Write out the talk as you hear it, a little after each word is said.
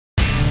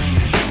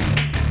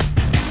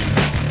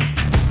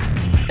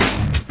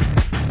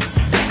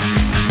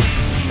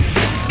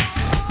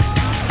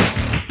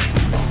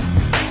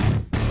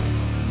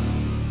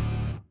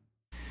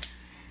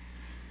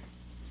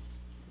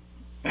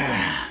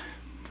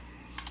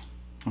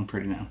I'm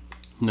pretty now.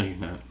 No, you're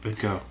not, but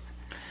go.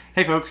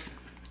 Hey folks,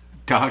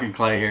 Dog and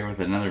Clay here with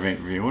another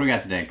vape review. What do we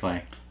got today,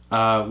 Clay?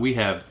 We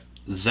have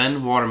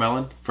Zen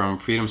Watermelon from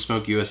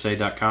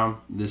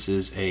freedomsmokeusa.com. This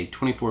is a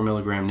 24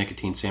 milligram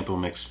nicotine sample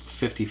mix,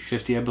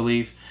 50-50, I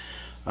believe.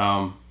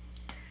 Go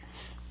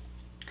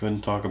ahead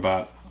and talk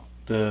about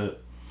the...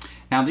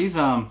 Now these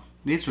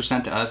were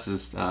sent to us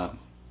as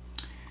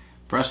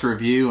for us to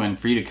review and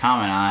for you to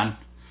comment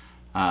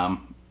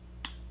on.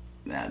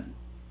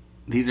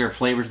 These are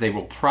flavors they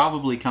will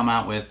probably come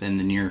out with in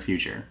the near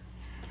future.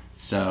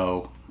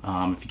 So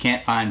if you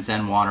can't find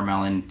Zen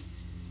Watermelon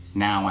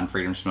now on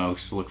Freedom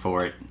Smokes, look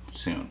for it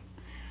soon.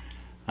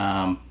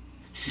 Damn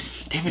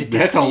it,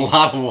 that's a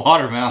lot of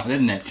watermelon,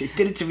 isn't it? It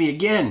did it to me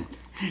again.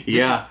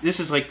 Yeah. This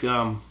is like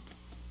the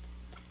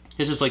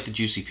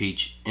juicy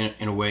peach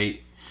in a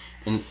way,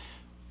 and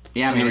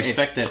yeah, I mean,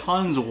 respect that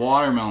tons of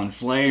watermelon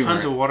flavor.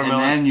 Tons of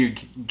watermelon, and then you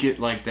get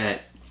like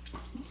that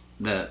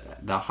the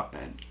I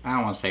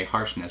don't want to say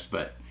harshness,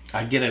 but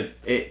I get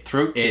a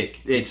throat kick.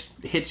 It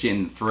hits you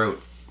in the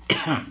throat.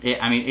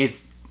 I mean,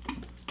 it's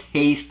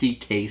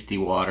tasty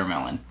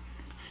watermelon.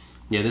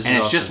 Yeah, this and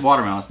is it's just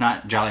watermelon. It's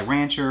not Jolly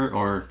Rancher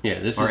or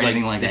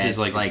anything like that. This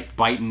is like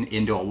biting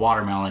into a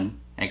watermelon,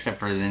 except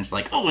for then it's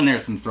like, oh, and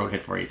there's some throat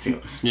hit for you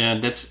too. Yeah,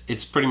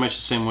 it's pretty much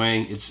the same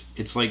way.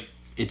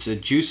 It's a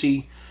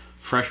juicy,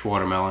 fresh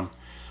watermelon.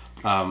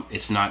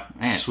 It's not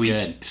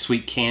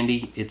sweet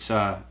candy.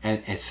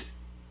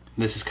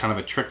 This is kind of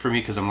a trick for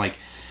me because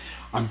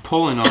I'm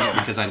pulling on it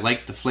because I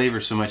like the flavor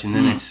so much, and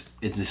then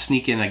it's a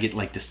sneak in. I get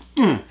like this.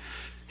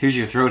 Here's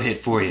your throat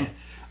hit for you.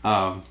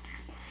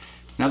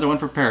 Another one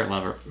for Parrot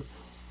Lover.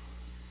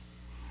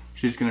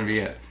 She's gonna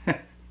be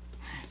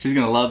she's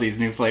gonna love these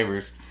new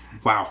flavors.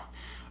 Wow.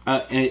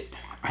 I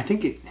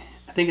think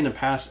in the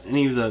past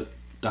any of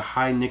the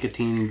high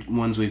nicotine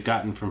ones we've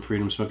gotten from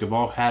Freedom Smoke have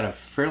all had a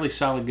fairly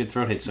solid good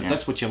throat hit. So if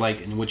that's what you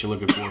like and what you're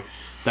looking for,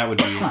 that would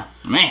be it.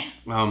 Man,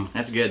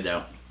 that's good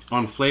though.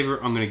 On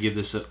flavor, I'm gonna give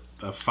this a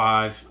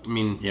 5. I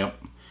mean,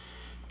 yep.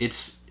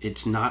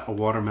 It's not a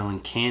watermelon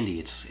candy.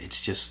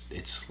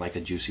 It's like a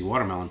juicy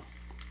watermelon.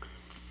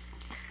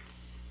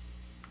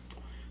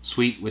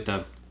 Sweet with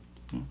a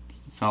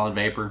solid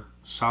vapor.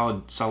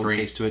 Solid 3.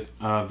 Taste to it.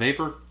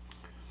 Vapor?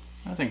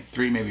 I think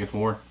 3, maybe a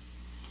 4.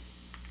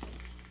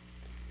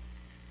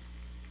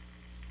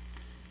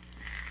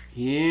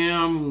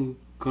 Yeah, I'm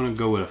gonna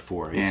go with a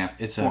 4.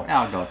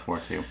 I'll go with 4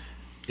 too.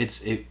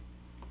 It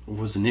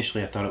was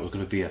initially, I thought it was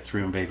gonna be a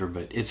 3 on vapor,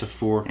 but it's a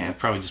 4. Yeah, I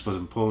probably just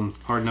wasn't pulling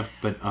hard enough.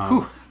 But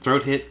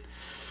throat hit,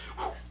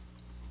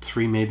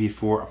 3, maybe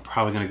 4. I'm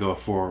probably gonna go a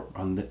 4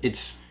 on the.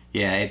 It's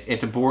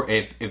it's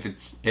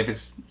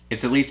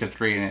at least a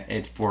 3 and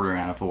it's bordering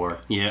on a 4.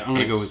 Yeah, I'm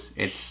gonna go with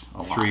a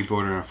 3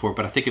 bordering on a 4.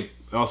 But I think it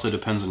also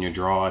depends on your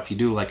draw. If you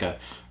do like a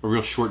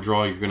real short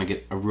draw, you're gonna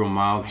get a real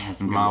mild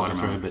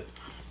throat.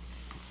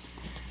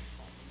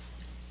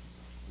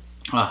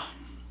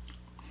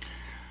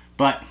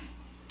 But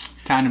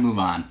time to move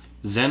on.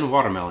 Zen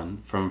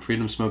Watermelon from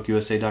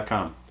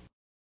freedomsmokeusa.com.